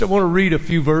I want to read a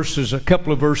few verses, a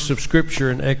couple of verses of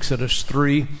Scripture in Exodus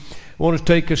 3. I want to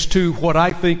take us to what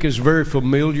I think is very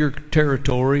familiar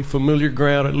territory, familiar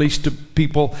ground, at least to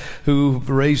people who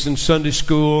have raised in Sunday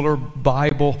school or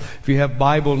Bible. If you have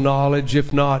Bible knowledge,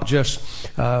 if not, just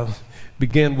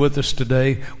begin with us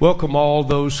today. Welcome all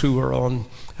those who are on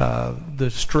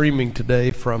the streaming today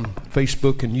from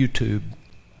Facebook and YouTube.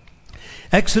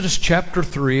 Exodus chapter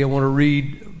 3, I want to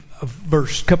read a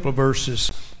couple of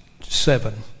verses,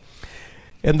 7.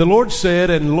 And the Lord said,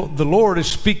 and the Lord is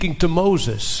speaking to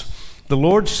Moses. The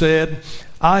Lord said,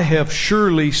 I have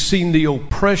surely seen the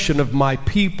oppression of my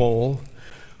people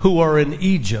who are in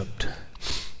Egypt,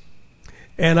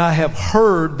 and I have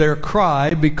heard their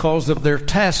cry because of their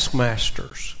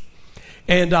taskmasters,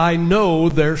 and I know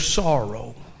their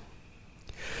sorrow.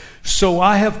 So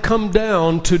I have come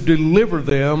down to deliver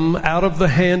them out of the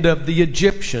hand of the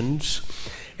Egyptians,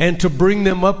 and to bring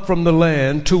them up from the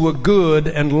land to a good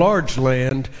and large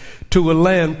land, to a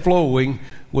land flowing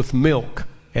with milk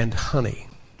and honey.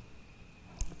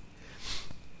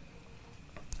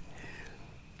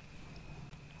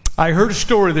 I heard a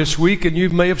story this week, and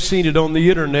you may have seen it on the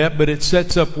internet, but it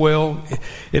sets up well,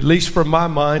 at least from my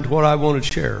mind, what I want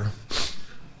to share.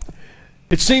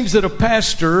 It seems that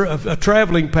a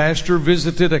traveling pastor,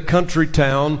 visited a country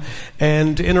town,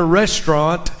 and in a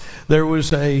restaurant, there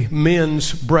was a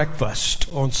men's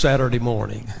breakfast on Saturday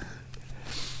morning.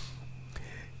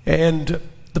 And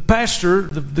the pastor,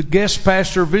 the guest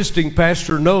pastor, visiting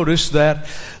pastor, noticed that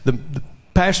the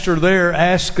pastor there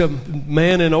asked a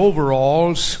man in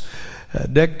overalls,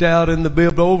 decked out in the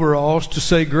bibbed overalls, to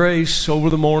say grace over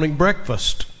the morning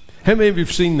breakfast. How many of you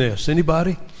have seen this?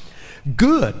 Anybody?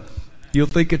 Good. You'll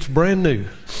think it's brand new.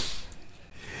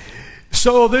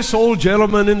 So this old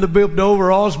gentleman in the bibbed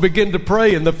overalls began to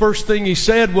pray, and the first thing he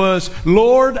said was,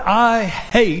 Lord, I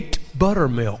hate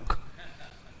buttermilk.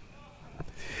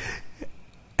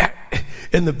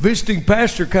 And the visiting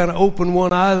pastor kind of opened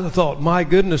one eye and thought, my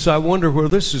goodness, I wonder where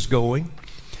this is going.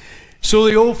 So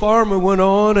the old farmer went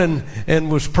on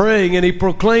and was praying, and he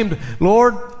proclaimed,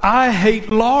 Lord, I hate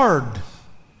lard.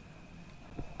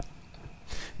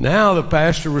 Now the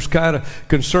pastor was kind of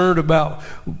concerned about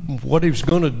what he was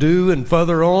going to do, and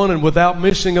further on, and without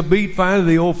missing a beat,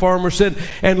 finally the old farmer said,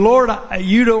 and Lord, I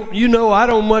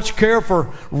don't much care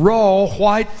for raw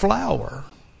white flour.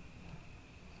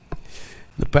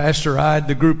 The pastor eyed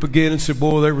the group again and said,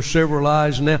 boy, there were several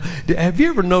eyes now. Have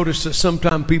you ever noticed that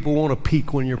sometimes people want to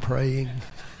peek when you're praying?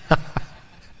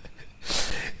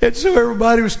 And so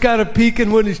everybody was kind of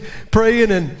peeking when he's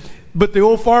praying, but the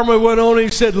old farmer went on and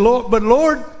he said,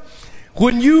 Lord,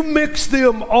 when you mix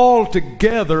them all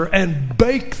together and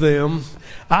bake them,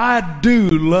 I do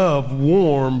love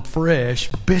warm, fresh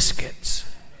biscuits.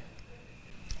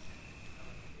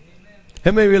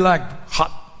 How many of you like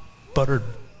hot buttered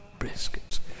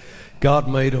biscuits? God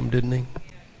made them, didn't he?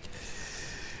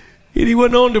 And he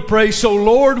went on to pray, so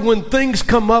Lord, when things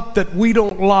come up that we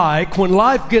don't like, when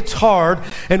life gets hard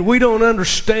and we don't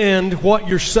understand what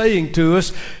you're saying to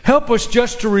us, help us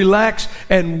just to relax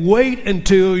and wait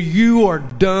until you are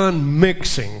done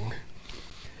mixing.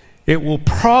 It will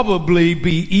probably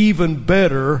be even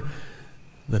better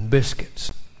than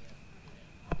biscuits.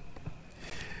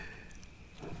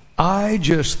 I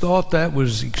just thought that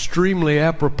was extremely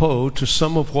apropos to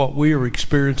some of what we are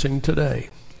experiencing today.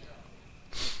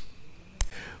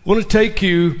 I want to take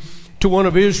you to one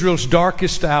of Israel's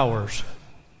darkest hours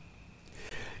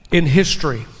in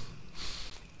history.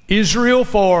 Israel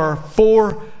for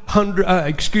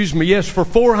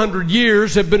 400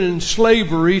 years have been in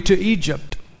slavery to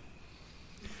Egypt.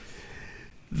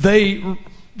 The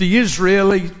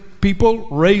Israeli people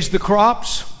raised the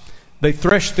crops, they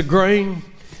threshed the grain,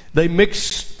 they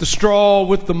mixed the straw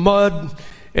with the mud,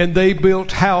 and they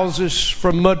built houses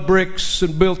from mud bricks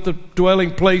and built the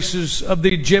dwelling places of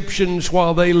the Egyptians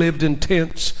while they lived in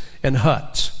tents and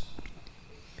huts.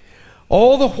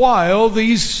 All the while,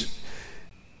 these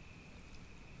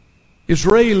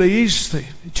Israelis, the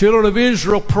children of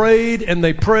Israel, prayed and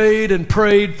they prayed and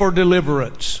prayed for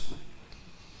deliverance.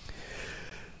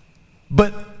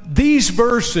 But these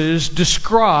verses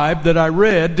describe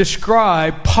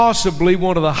possibly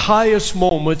one of the highest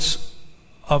moments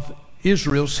of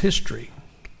Israel's history.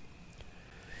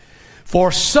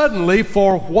 For suddenly,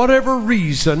 for whatever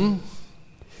reason,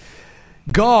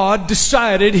 God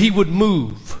decided he would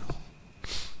move.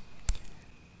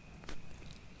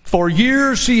 For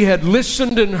years he had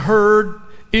listened and heard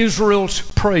Israel's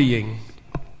praying.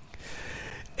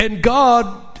 And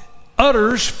God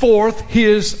utters forth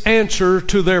his answer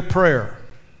to their prayer.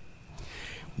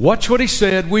 Watch what he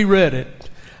said. We read it.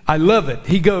 I love it.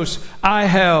 He goes, I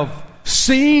have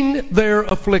seen their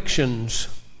afflictions.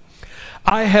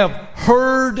 I have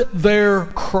heard their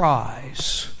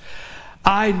cries.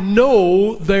 I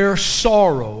know their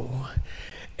sorrow,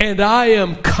 and I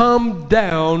am come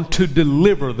down to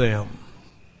deliver them.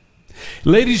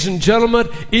 Ladies and gentlemen,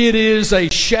 it is a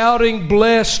shouting,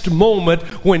 blessed moment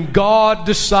when God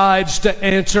decides to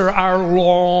answer our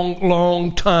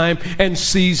long time and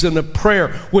season of prayer.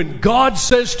 When God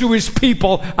says to His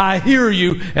people, I hear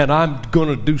you, and I'm going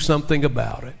to do something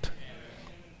about it.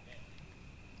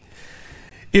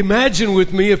 Imagine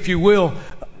with me, if you will,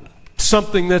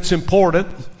 something that's important.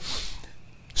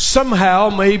 Somehow,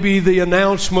 maybe the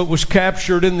announcement was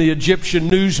captured in the Egyptian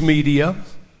news media,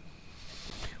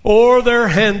 or their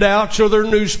handouts, or their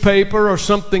newspaper, or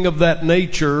something of that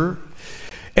nature,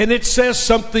 and it says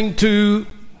something to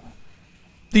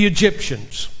the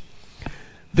Egyptians.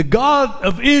 The God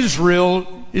of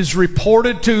Israel is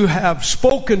reported to have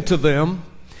spoken to them.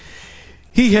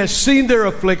 He has seen their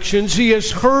afflictions. He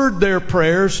has heard their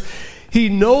prayers. He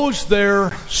knows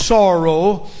their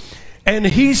sorrow, and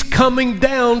He's coming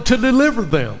down to deliver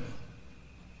them.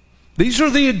 These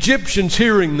are the Egyptians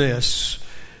hearing this.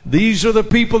 These are the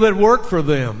people that work for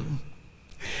them.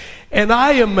 And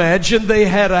I imagine they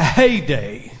had a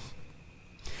heyday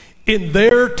in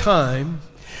their time.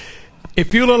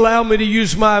 If you'll allow me to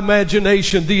use my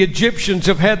imagination, the Egyptians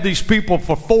have had these people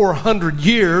for 400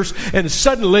 years, and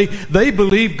suddenly they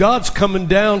believe God's coming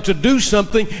down to do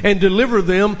something and deliver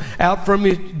them out from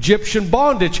Egyptian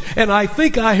bondage. And I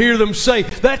think I hear them say,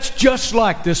 that's just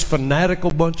like this fanatical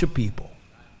bunch of people.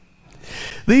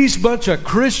 These bunch of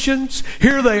Christians,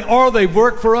 here they are, they've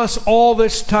worked for us all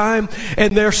this time,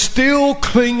 and they're still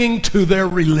clinging to their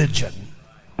religion.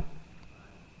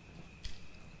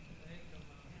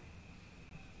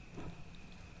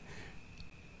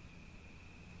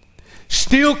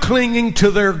 Still clinging to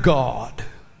their God.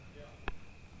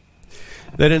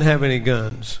 They didn't have any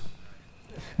guns.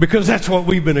 Because that's what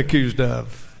we've been accused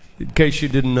of, in case you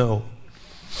didn't know.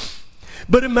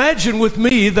 But imagine with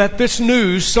me that this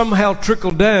news somehow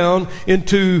trickled down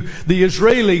into the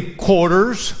Israeli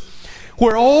quarters,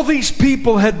 where all these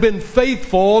people had been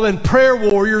faithful and prayer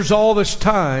warriors all this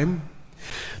time.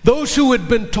 Those who had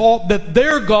been taught that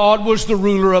their God was the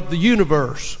ruler of the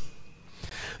universe.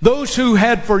 Those who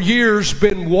had for years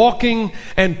been walking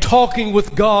and talking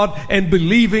with God and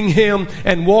believing Him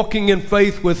and walking in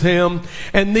faith with Him.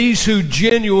 And these who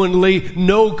genuinely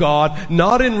know God,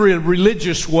 not in a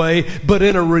religious way, but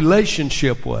in a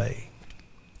relationship way.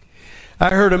 I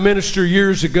heard a minister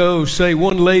years ago say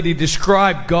one lady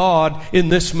described God in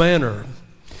this manner.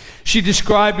 She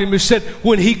described Him and said,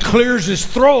 when He clears His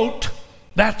throat,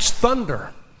 that's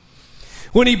thunder.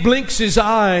 When He blinks His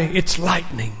eye, it's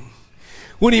lightning.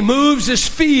 When He moves His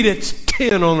feet, it's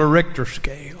 10 on a Richter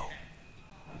scale.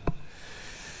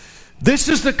 This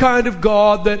is the kind of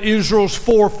God that Israel's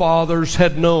forefathers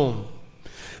had known.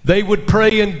 They would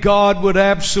pray and God would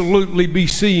absolutely be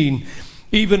seen,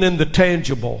 even in the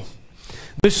tangible.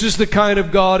 This is the kind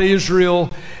of God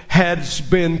Israel has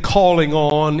been calling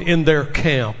on in their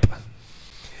camp.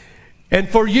 And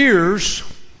for years,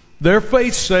 their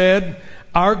faith said,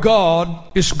 our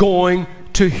God is going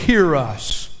to hear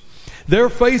us. Their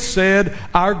faith said,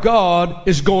 our God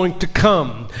is going to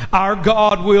come. Our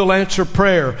God will answer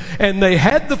prayer. And they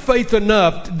had the faith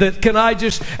enough that, can I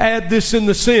just add this in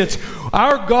the sense,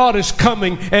 our God is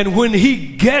coming, and when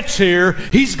He gets here,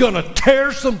 He's going to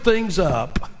tear some things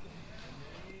up.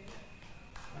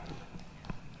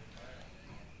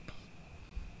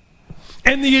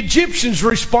 And the Egyptians'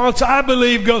 response, I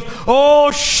believe, goes,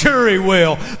 oh, sure He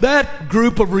will. That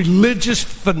group of religious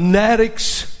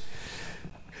fanatics.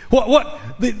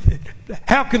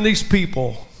 How can these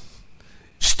people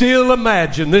still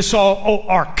imagine this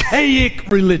archaic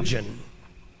religion?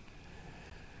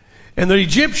 And the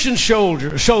Egyptian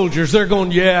soldiers, they're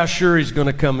going, yeah, sure, He's going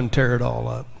to come and tear it all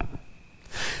up.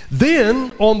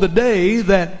 Then, on the day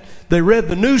that they read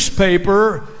the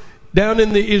newspaper down in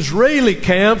the Israeli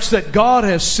camps that God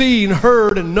has seen,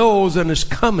 heard, and knows and is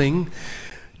coming,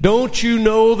 don't you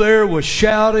know there was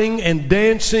shouting and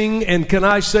dancing and, can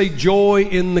I say, joy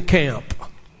in the camp?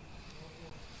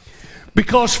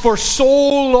 Because for so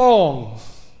long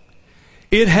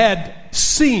it had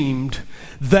seemed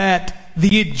that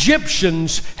the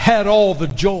Egyptians had all the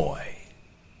joy.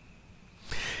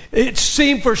 It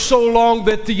seemed for so long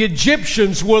that the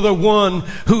Egyptians were the one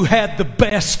who had the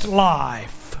best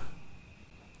life.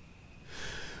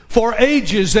 For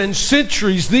ages and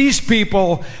centuries, these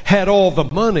people had all the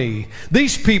money.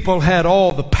 These people had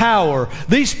all the power.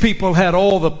 These people had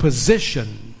all the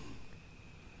position.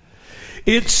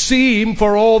 It seemed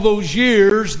for all those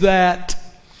years that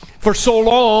For so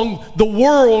long, the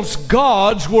world's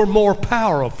gods were more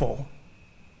powerful.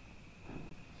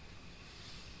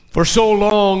 For so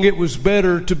long, it was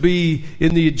better to be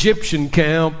in the Egyptian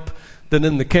camp than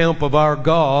in the camp of our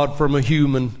God from a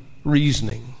human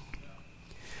reasoning.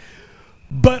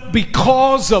 But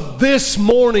because of this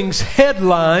morning's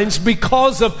headlines,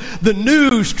 because of the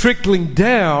news trickling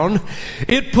down,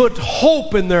 it put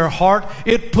hope in their heart,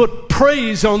 it put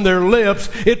praise on their lips,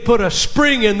 it put a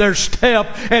spring in their step,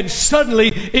 and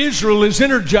suddenly Israel is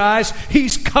energized.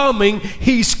 He's coming,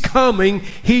 He's coming,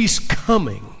 He's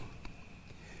coming.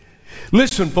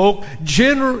 Listen, folk,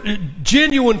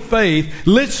 genuine faith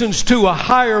listens to a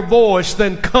higher voice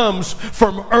than comes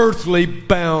from earthly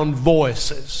bound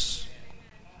voices.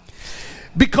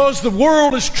 Because the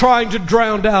world is trying to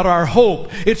drown out our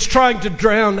hope. It's trying to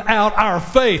drown out our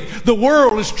faith. The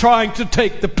world is trying to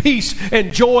take the peace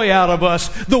and joy out of us.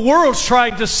 The world's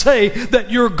trying to say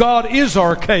that your God is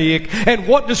archaic. And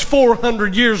what does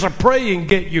 400 years of praying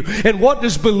get you? And what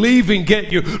does believing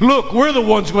get you? Look, we're the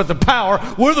ones with the power.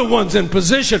 We're the ones in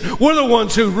position. We're the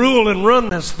ones who rule and run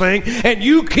this thing. And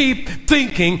you keep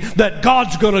thinking that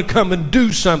God's going to come and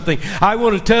do something. I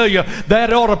want to tell you,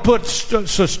 that ought to put a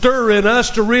stir in us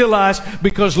to realize,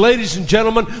 because ladies and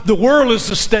gentlemen, the world is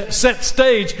the set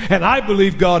stage, and I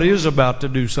believe God is about to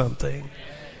do something.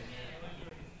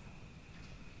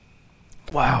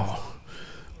 Wow.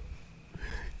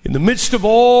 In the midst of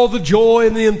all the joy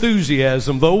and the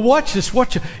enthusiasm, though, watch this.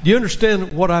 Do you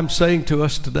understand what I'm saying to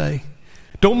us today?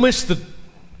 Don't miss the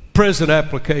present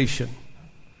application.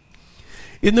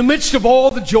 In the midst of all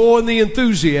the joy and the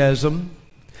enthusiasm,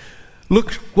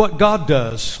 look what God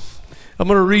does. I'm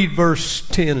going to read verse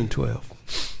 10 and 12.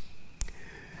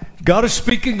 God is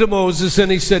speaking to Moses,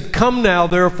 and He said, "Come now,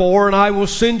 therefore, and I will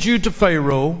send you to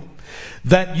Pharaoh,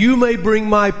 that you may bring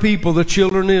my people, the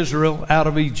children of Israel, out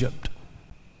of Egypt."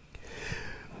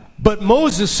 But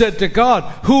Moses said to God,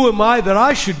 "Who am I that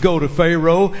I should go to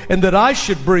Pharaoh, and that I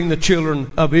should bring the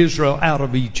children of Israel out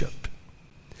of Egypt?"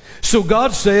 So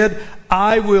God said,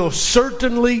 "I will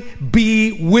certainly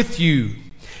be with you.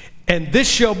 And this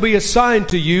shall be a sign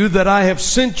to you that I have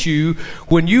sent you.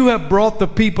 When you have brought the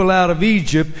people out of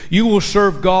Egypt, you will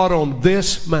serve God on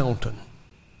this mountain."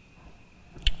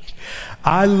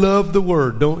 I love the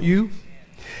Word, don't you?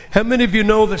 How many of you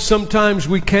know that sometimes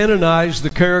we canonize the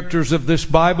characters of this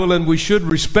Bible, and we should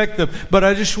respect them? But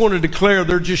I just want to declare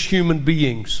they're just human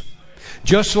beings,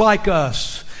 just like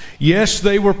us. Yes,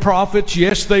 they were prophets.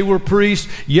 Yes, they were priests.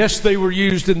 Yes, they were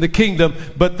used in the kingdom,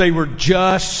 but they were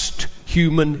just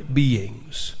human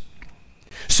beings.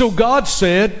 So God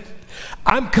said,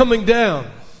 "I'm coming down.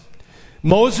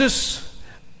 Moses,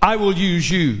 I will use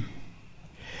you."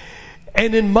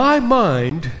 And in my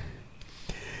mind,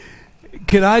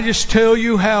 can I just tell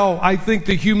you how I think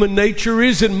the human nature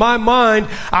is? In my mind,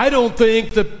 I don't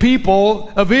think the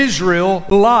people of Israel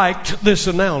liked this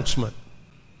announcement.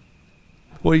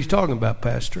 What are you talking about,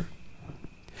 Pastor?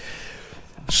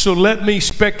 So let me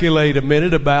speculate a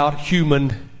minute about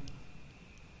human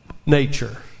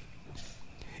nature.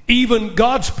 Even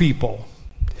God's people.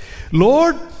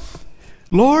 Lord,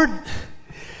 we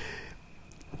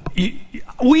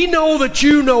know that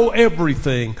you know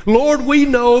everything. Lord, we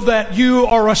know that you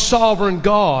are a sovereign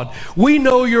God. We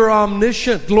know you're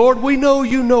omniscient. Lord, we know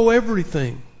you know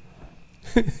everything.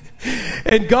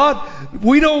 And God,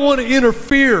 we don't want to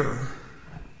interfere.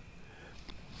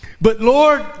 But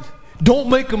Lord, don't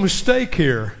make a mistake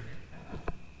here.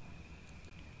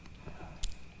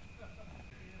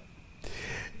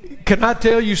 Can I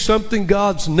tell you something?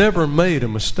 God's never made a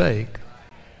mistake.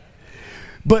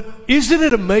 But isn't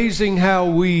it amazing how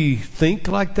we think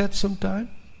like that sometimes?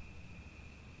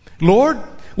 Lord,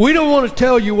 we don't want to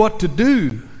tell you what to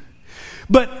do,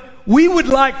 but we would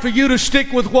like for you to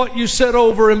stick with what you said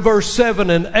over in verse 7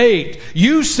 and 8.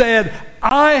 You said,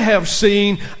 "I have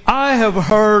seen, I have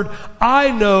heard,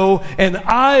 I know, and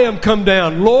I am come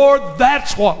down." Lord,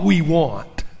 that's what we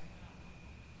want.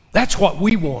 That's what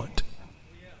we want.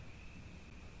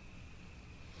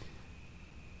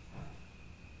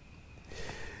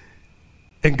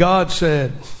 And God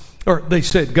said, or they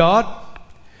said, "God,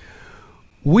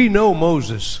 we know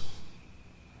Moses.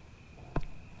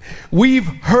 We've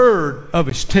heard of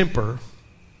his temper.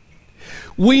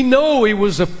 We know he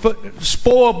was a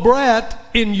spoiled brat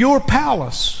in your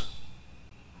palace.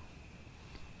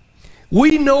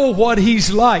 We know what he's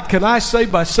like." Can I say,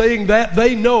 by saying that,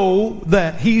 they know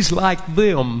that he's like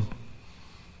them.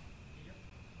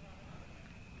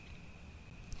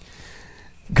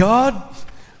 God,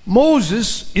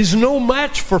 Moses is no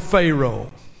match for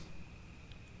Pharaoh.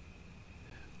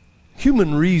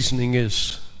 Human reasoning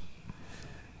is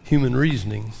human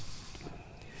reasoning.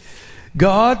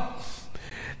 God,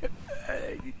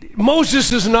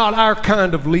 Moses is not our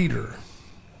kind of leader.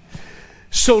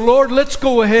 So, Lord, let's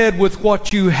go ahead with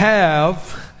what you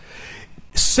have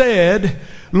said.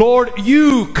 Lord,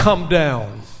 you come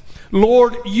down.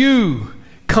 Lord, you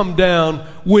come down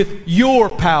with your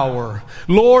power.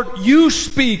 Lord, you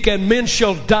speak and men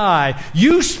shall die.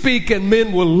 You speak and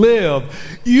men will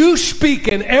live. You speak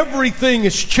and everything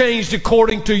is changed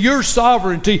according to your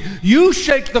sovereignty. You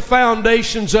shake the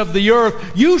foundations of the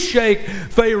earth. You shake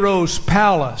Pharaoh's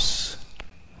palace.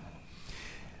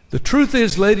 The truth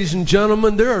is, ladies and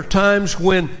gentlemen, there are times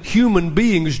when human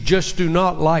beings just do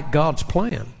not like God's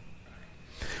plan.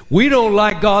 We don't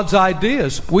like God's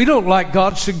ideas. We don't like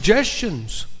God's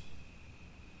suggestions.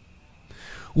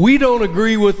 We don't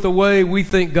agree with the way we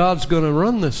think God's going to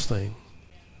run this thing.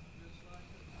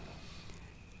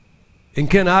 And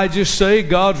can I just say,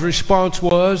 God's response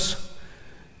was,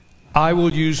 I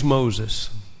will use Moses.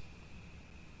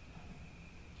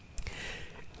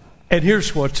 And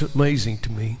here's what's amazing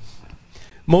to me.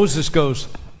 Moses goes,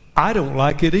 I don't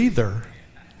like it either.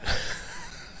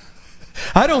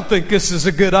 I don't think this is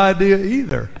a good idea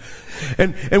either.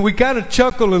 And we kind of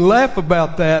chuckle and laugh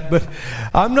about that, but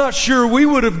I'm not sure we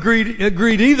would have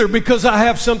agreed either, because I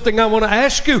have something I want to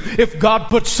ask you. If God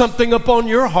puts something upon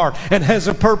your heart and has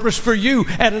a purpose for you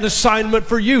and an assignment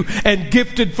for you and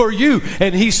gifted for you,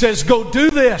 and He says, go do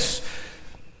this.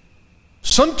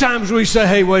 Sometimes we say,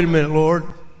 hey, wait a minute, Lord.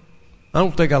 I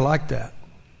don't think I like that.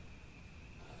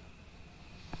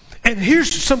 And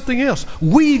here's something else.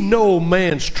 We know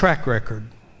man's track record.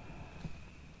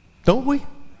 Don't we?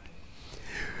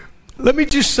 Let me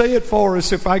just say it for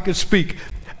us, if I could speak.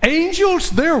 Angels,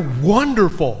 they're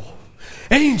wonderful.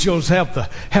 Angels have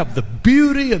the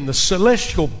beauty and the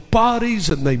celestial bodies,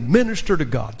 and they minister to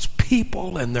God's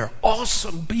people, and they're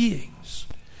awesome beings.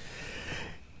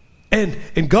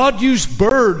 And God used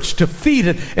birds to feed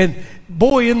it. And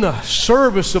boy, in the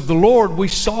service of the Lord, we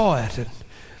saw it.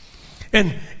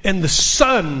 And the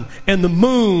sun and the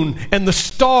moon and the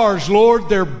stars, Lord,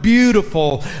 they're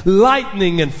beautiful.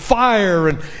 Lightning and fire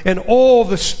and all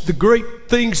the great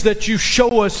things that you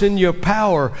show us in your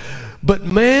power. But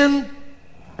man,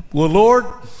 well, Lord,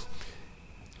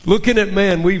 looking at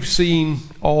man, we've seen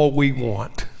all we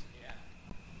want.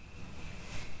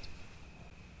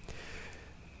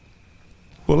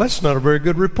 Well, that's not a very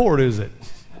good report, is it?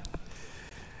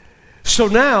 So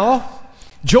now,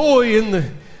 joy in the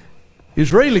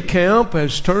Israeli camp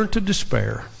has turned to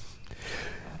despair.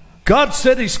 God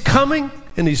said He's coming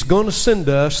and He's going to send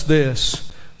us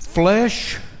this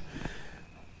flesh,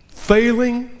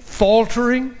 failing,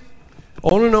 faltering,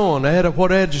 on and on. Add up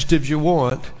what adjectives you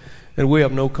want, and we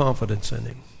have no confidence in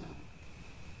Him.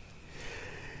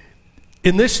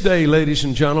 In this day, ladies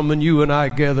and gentlemen, you and I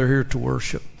gather here to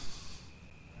worship.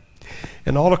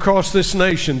 And all across this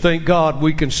nation, thank God,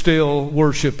 we can still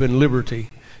worship in liberty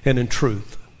and in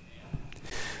truth.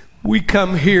 We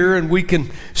come here and we can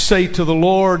say to the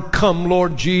Lord, come,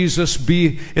 Lord Jesus,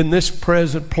 be in this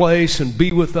present place and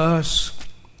be with us.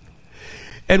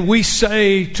 And we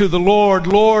say to the Lord,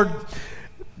 Lord,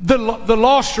 the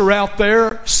lost are out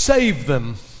there, save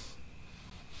them.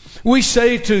 We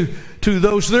say to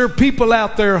those, there are people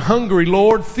out there hungry,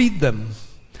 Lord, feed them.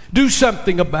 Do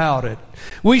something about it.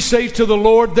 We say to the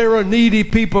Lord, there are needy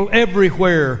people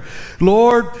everywhere.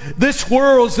 Lord, this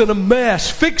world's in a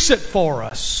mess. Fix it for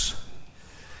us.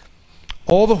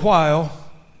 All the while,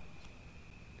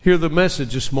 hear the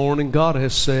message this morning. God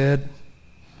has said,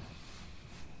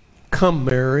 come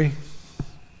Mary,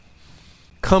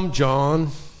 come John,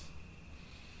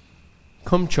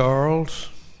 come Charles,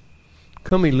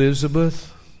 come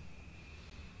Elizabeth,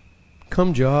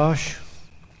 come Josh,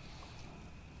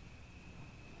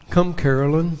 come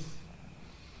Carolyn,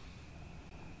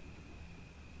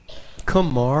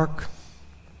 come Mark,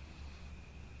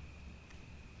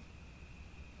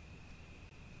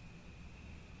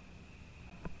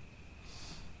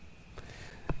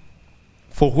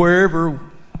 for wherever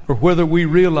or whether we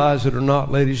realize it or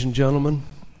not, ladies and gentlemen,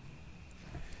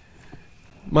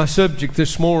 my subject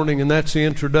this morning, and that's the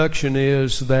introduction,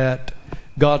 is that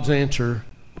God's answer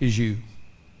is you.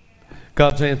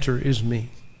 God's answer is me.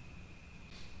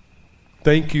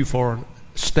 Thank you for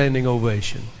a standing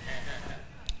ovation.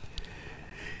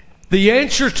 The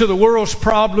answer to the world's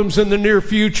problems in the near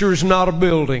future is not a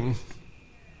building,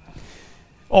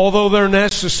 although they're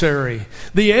necessary.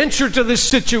 The answer to this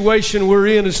situation we're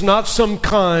in is not some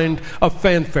kind of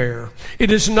fanfare.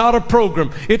 It is not a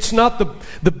program. It's not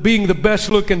the being the best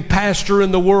looking pastor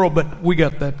in the world, but we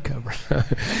got that covered. Lord.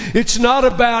 It's not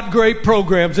about great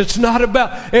programs. It's not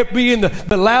about it being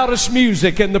the loudest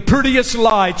music and the prettiest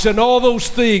lights and all those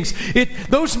things.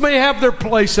 Those may have their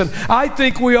place, and I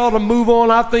think we ought to move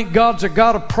on. I think God's a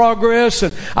God of progress,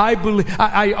 and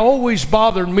I always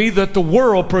bothered me that the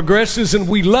world progresses and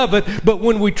we love it, but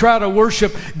when we try to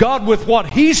worship God with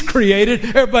what He's created,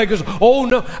 everybody goes, oh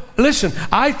no. Listen,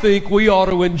 I think we ought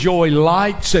to enjoy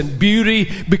lights and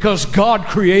beauty because God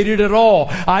created it all.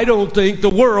 I don't think the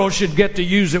world should get to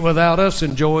use it without us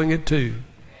enjoying it too.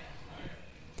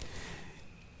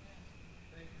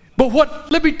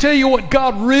 But let me tell you what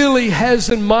God really has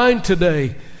in mind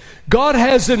today. God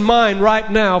has in mind right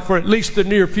now, for at least the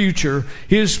near future,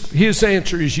 His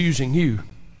answer is using you.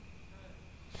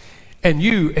 And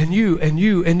you, and you, and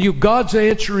you, and you. God's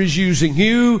answer is using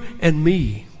you and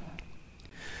me.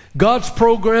 God's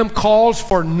program calls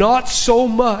for not so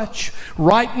much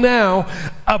right now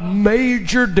a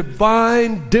major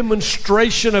divine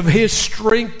demonstration of His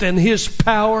strength and His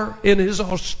power in His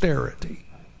austerity.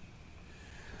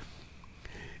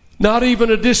 Not even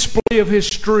a display of His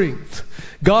strength.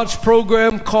 God's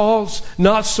program calls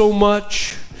not so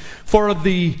much for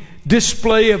the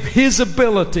display of His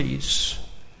abilities,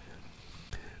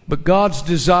 but God's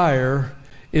desire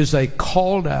is a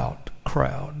called out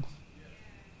crowd.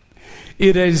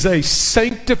 It is a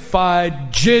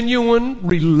sanctified, genuine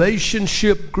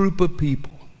relationship group of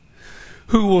people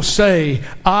who will say,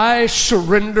 I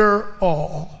surrender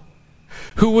all.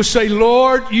 Who will say,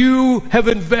 Lord, you have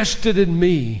invested in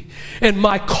me, and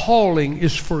my calling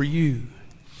is for you.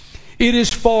 It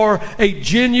is for a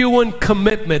genuine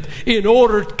commitment in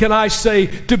order, can I say,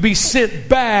 to be sent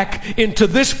back into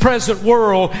this present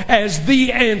world as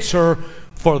the answer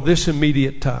for this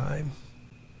immediate time.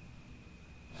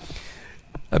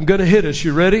 I'm going to hit us.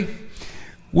 You ready?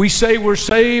 We say we're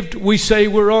saved. We say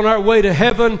we're on our way to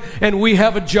heaven, and we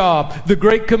have a job. The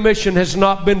Great Commission has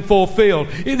not been fulfilled.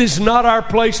 It is not our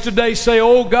place today to say,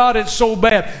 oh God, it's so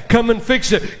bad. Come and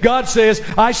fix it. God says,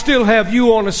 I still have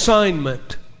you on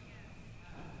assignment.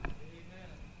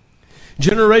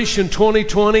 Generation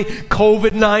 2020,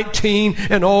 COVID-19,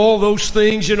 and all those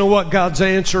things. You know what God's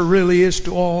answer really is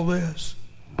to all this?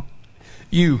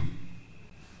 You,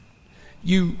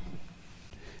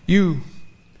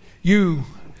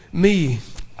 me.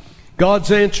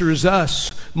 God's answer is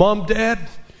us. Mom, dad,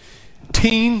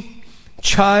 teen,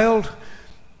 child,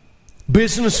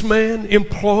 businessman,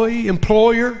 employee,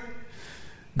 employer.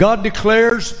 God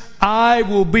declares, I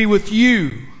will be with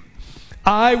you.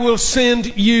 I will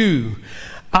send you.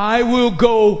 I will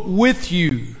go with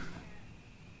you.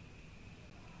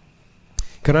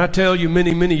 Can I tell you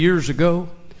many, many years ago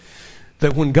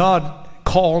that when God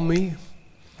called me,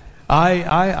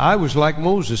 I was like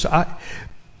Moses.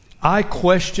 I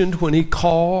questioned when He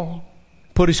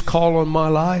put His call on my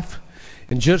life.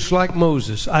 And just like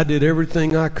Moses, I did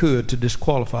everything I could to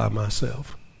disqualify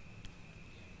myself.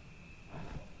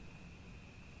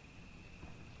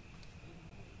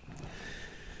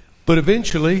 But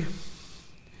eventually,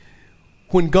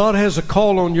 when God has a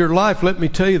call on your life, let me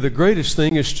tell you, the greatest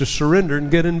thing is to surrender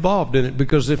and get involved in it.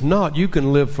 Because if not, you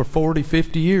can live for 40,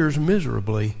 50 years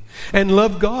miserably and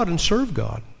love God and serve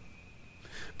God.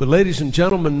 But ladies and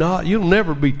gentlemen, you'll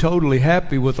never be totally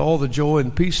happy with all the joy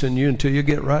and peace in you until you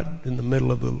get right in the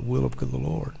middle of the will of the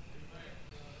Lord.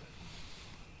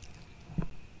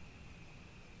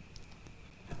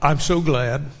 I'm so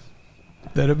glad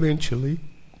that eventually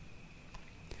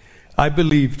I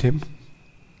believed Him.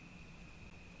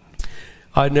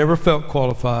 I never felt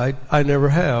qualified. I never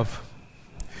have.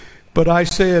 But I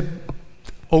said,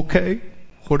 okay,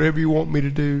 whatever you want me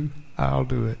to do, I'll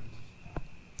do it.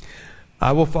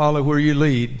 I will follow where you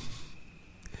lead.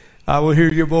 I will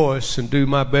hear your voice and do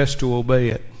my best to obey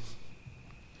it.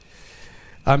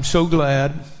 I'm so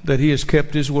glad that He has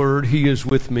kept His word. He is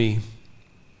with me.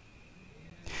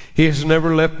 He has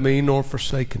never left me nor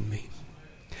forsaken me.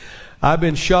 I've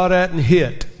been shot at and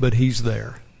hit, but He's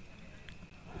there.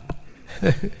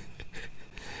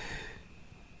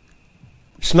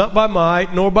 It's not by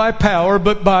might nor by power,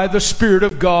 but by the Spirit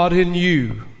of God in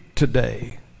you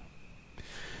today.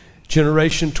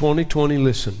 Generation 2020,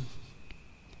 listen.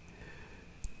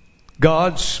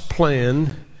 God's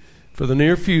plan for the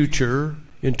near future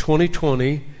in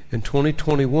 2020 and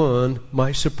 2021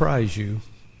 might surprise you.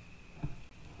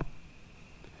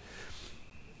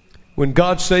 When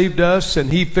God saved us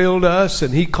and He filled us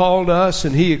and He called us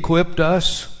and He equipped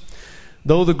us,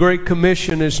 though the Great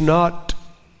Commission is not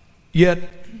yet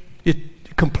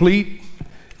complete,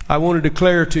 I want to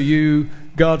declare to you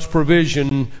God's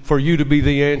provision for you to be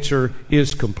the answer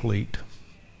is complete.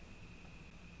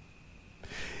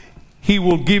 He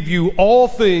will give you all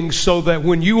things so that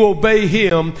when you obey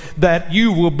Him, that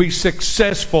you will be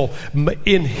successful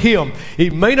in Him.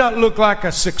 It may not look like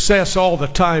a success all the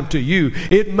time to you.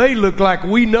 It may look like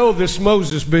we know this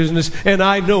Moses business and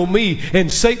I know me,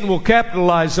 and Satan will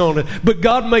capitalize on it. But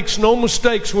God makes no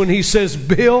mistakes when He says,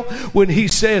 Bill, when He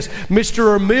says, Mr.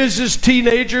 or Mrs.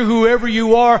 Teenager, whoever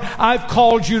you are, I've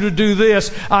called you to do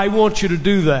this. I want you to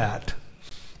do that.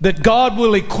 That God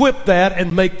will equip that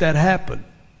and make that happen.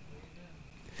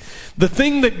 The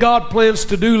thing that God plans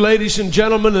to do, ladies and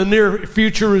gentlemen, in the near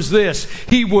future is this.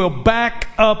 He will back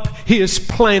up His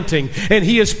planting. And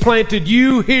He has planted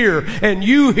you here, and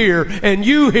you here, and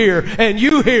you here, and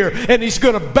you here. And He's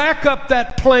going to back up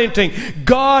that planting.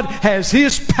 God has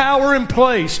His power in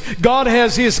place. God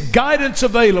has His guidance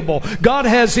available. God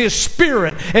has His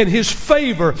Spirit and His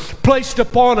favor placed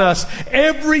upon us.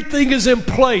 Everything is in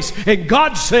place. And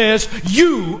God says,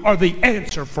 you are the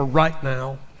answer for right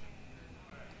now.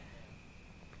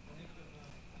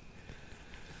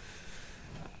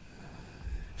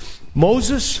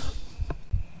 Moses,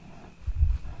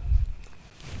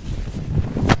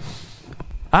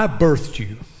 I birthed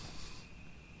you.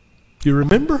 You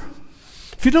remember?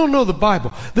 If you don't know the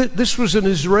Bible, this was an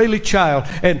Israeli child,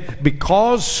 and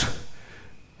because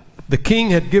the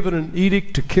king had given an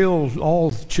edict to kill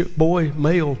all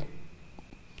male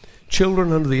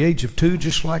children under the age of 2,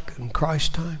 just like in Christ's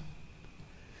time.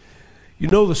 You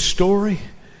know the story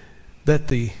that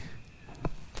the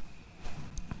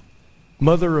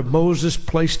mother of Moses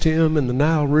placed him in the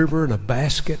Nile River in a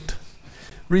basket.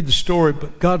 Read the story,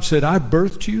 but God said, I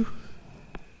birthed you.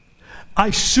 I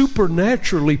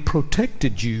supernaturally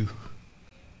protected you.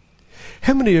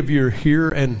 How many of you are here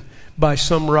and by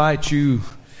some right you,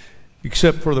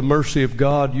 except for the mercy of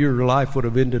God, your life would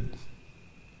have ended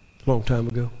a long time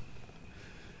ago?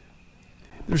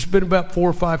 There's been about 4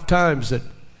 or 5 times that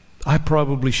I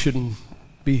probably shouldn't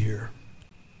be here.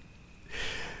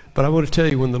 But I want to tell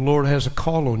you, when the Lord has a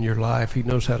call on your life, He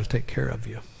knows how to take care of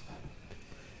you.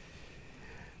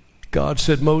 God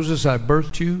said, Moses, I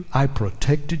birthed you. I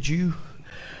protected you.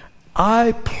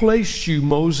 I placed you,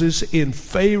 Moses, in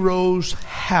Pharaoh's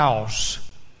house.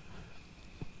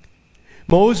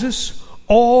 Moses,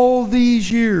 all these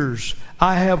years,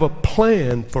 I have a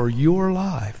plan for your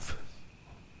life.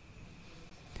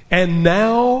 And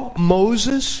now,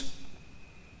 Moses,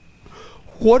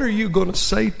 what are you going to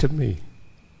say to me?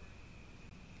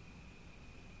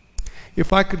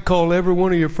 If I could call every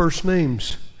one of your first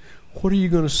names, what are you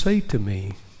going to say to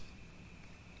me?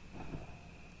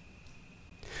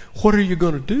 What are you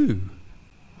going to do?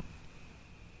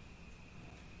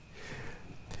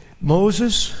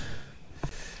 Moses,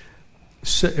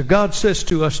 God says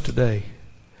to us today,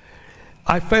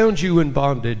 I found you in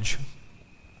bondage.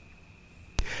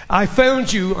 I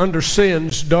found you under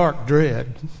sin's dark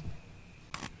dread.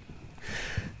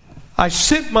 I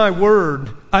sent my word.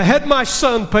 I had my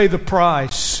son pay the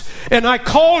price. And I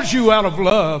called you out of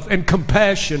love and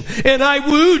compassion. And I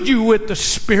wooed you with the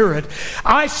Spirit.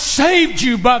 I saved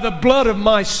you by the blood of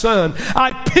my son.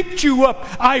 I picked you up.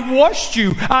 I washed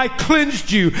you. I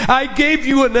cleansed you. I gave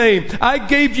you a name. I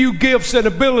gave you gifts and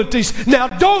abilities. Now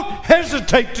don't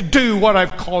hesitate to do what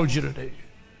I've called you to do.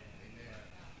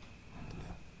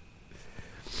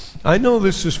 I know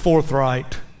this is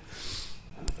forthright.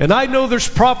 And I know there's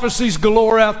prophecies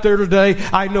galore out there today.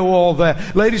 I know all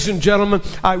that. Ladies and gentlemen,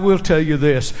 I will tell you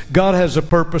this. God has a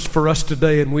purpose for us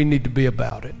today, and we need to be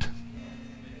about it.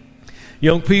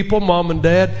 Young people, mom and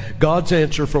dad, God's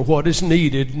answer for what is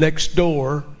needed next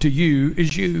door to you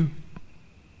is you.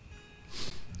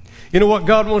 You know what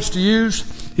God wants to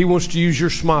use? He wants to use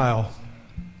your smile.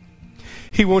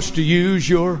 He wants to use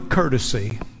your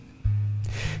courtesy.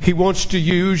 He wants to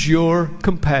use your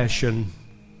compassion.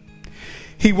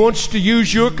 He wants to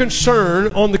use your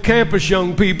concern on the campus,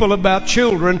 young people, about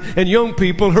children and young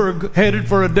people who are headed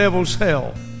for a devil's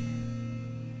hell.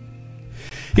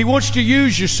 He wants to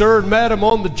use you, sir and madam,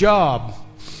 on the job.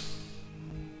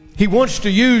 He wants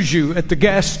to use you at the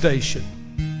gas station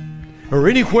or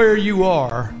anywhere you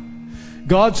are.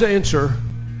 God's answer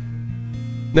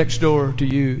next door to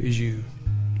you is you.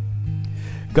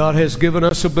 God has given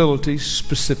us abilities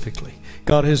specifically.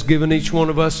 God has given each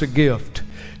one of us a gift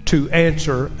to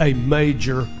answer a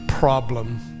major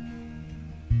problem.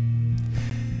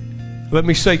 Let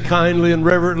me say kindly and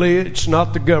reverently, it's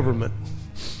not the government.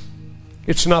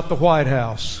 It's not the White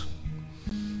House.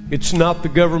 It's not the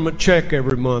government check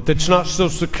every month. It's not Social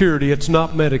Security. It's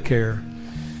not Medicare.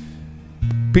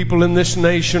 People in this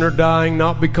nation are dying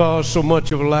not because so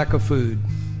much of a lack of food.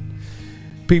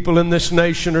 People in this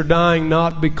nation are dying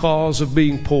not because of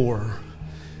being poor,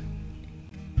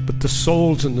 But the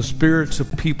souls and the spirits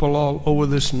of people all over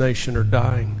this nation are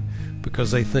dying because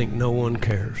they think no one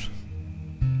cares.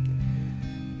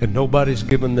 And nobody's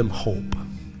given them hope.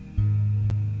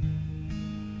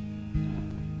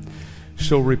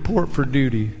 So report for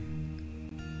duty.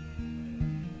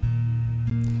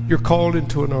 You're called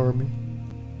into an army.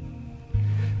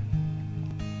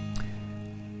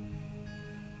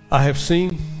 I have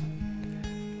seen,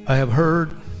 I have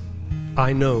heard,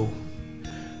 I know,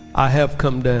 I have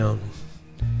come down,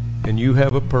 and you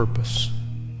have a purpose.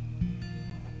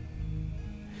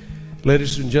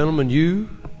 Ladies and gentlemen, you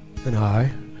and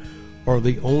I are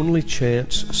the only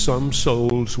chance some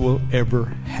souls will ever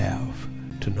have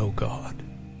to know God.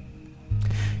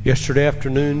 Yesterday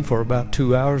afternoon, for about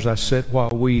 2 hours, I sat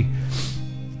while we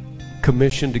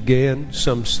commissioned again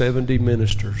some 70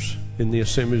 ministers in the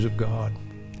Assemblies of God.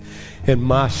 And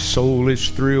my soul is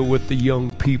thrilled with the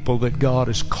young people that God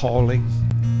is calling.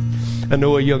 I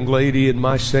know a young lady in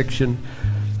my section.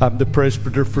 I'm the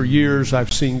presbyter for years.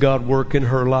 I've seen God work in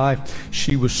her life.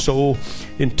 She was so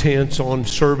intense on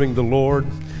serving the Lord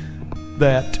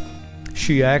that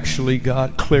she actually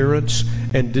got clearance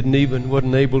and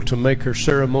wasn't able to make her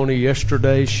ceremony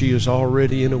yesterday. She is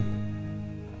already in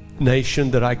a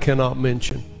nation that I cannot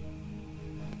mention.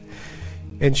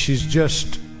 And she's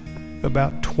just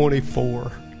about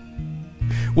 24,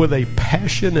 with a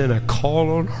passion and a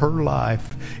call on her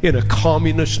life in a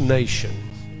communist nation.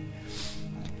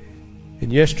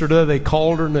 And yesterday they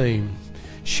called her name.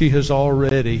 She has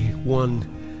already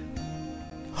won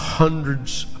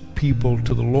hundreds of people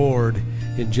to the Lord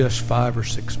in just 5 or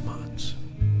 6 months.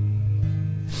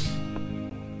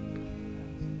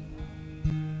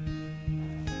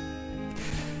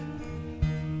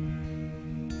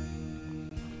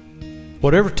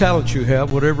 Whatever talent you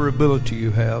have, whatever ability you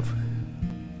have,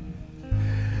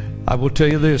 I will tell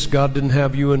you this, God didn't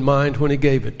have you in mind when He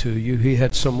gave it to you. He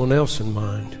had someone else in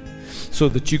mind so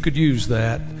that you could use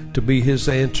that to be His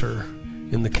answer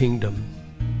in the kingdom.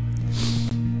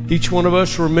 Each one of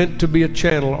us were meant to be a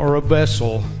channel or a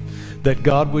vessel that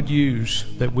God would use,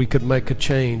 that we could make a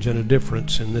change and a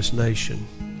difference in this nation,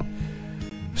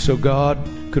 so God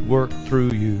could work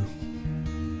through you.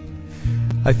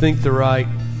 I think the right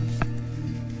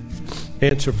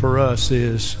answer for us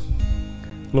is,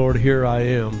 Lord, here I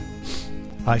am.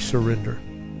 I surrender.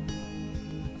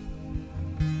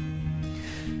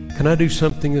 Can I do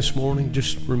something this morning?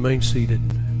 Just remain seated.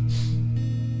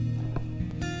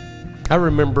 I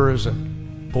remember as a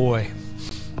boy,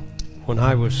 when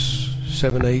I was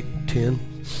 7, 8, 10,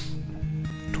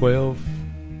 12,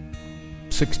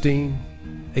 16,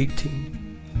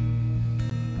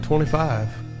 18, 25.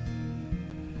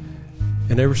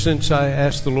 And ever since I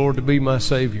asked the Lord to be my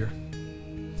Savior,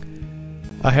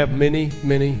 I have many,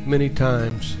 many, many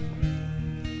times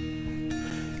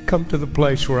come to the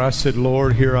place where I said,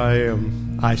 Lord, here I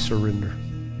am. I surrender.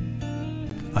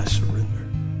 I surrender.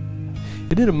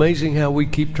 Isn't it amazing how we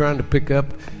keep trying to pick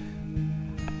up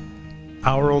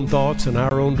our own thoughts and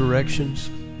our own directions?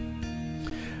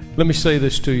 Let me say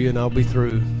this to you and I'll be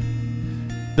through.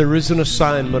 There is an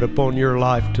assignment upon your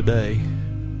life today.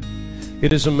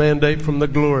 It is a mandate from the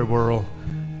glory world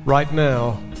right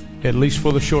now, at least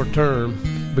for the short term,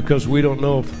 because we don't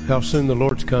know how soon the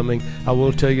Lord's coming. I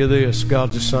will tell you this,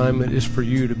 God's assignment is for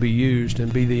you to be used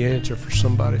and be the answer for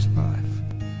somebody's life.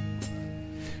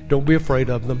 Don't be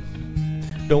afraid of them.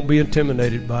 Don't be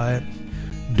intimidated by it.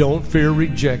 Don't fear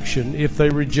rejection. If they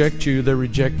reject you, they're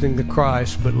rejecting the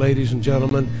Christ. But ladies and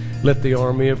gentlemen, let the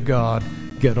army of God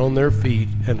get on their feet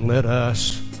and let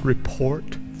us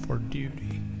report for duty.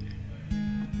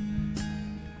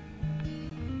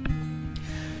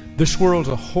 This world's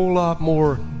a whole lot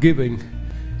more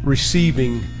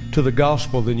receiving to the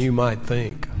gospel than you might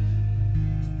think.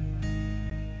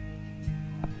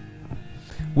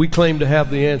 We claim to have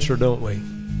the answer, don't we?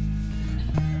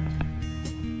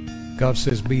 God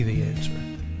says, be the answer.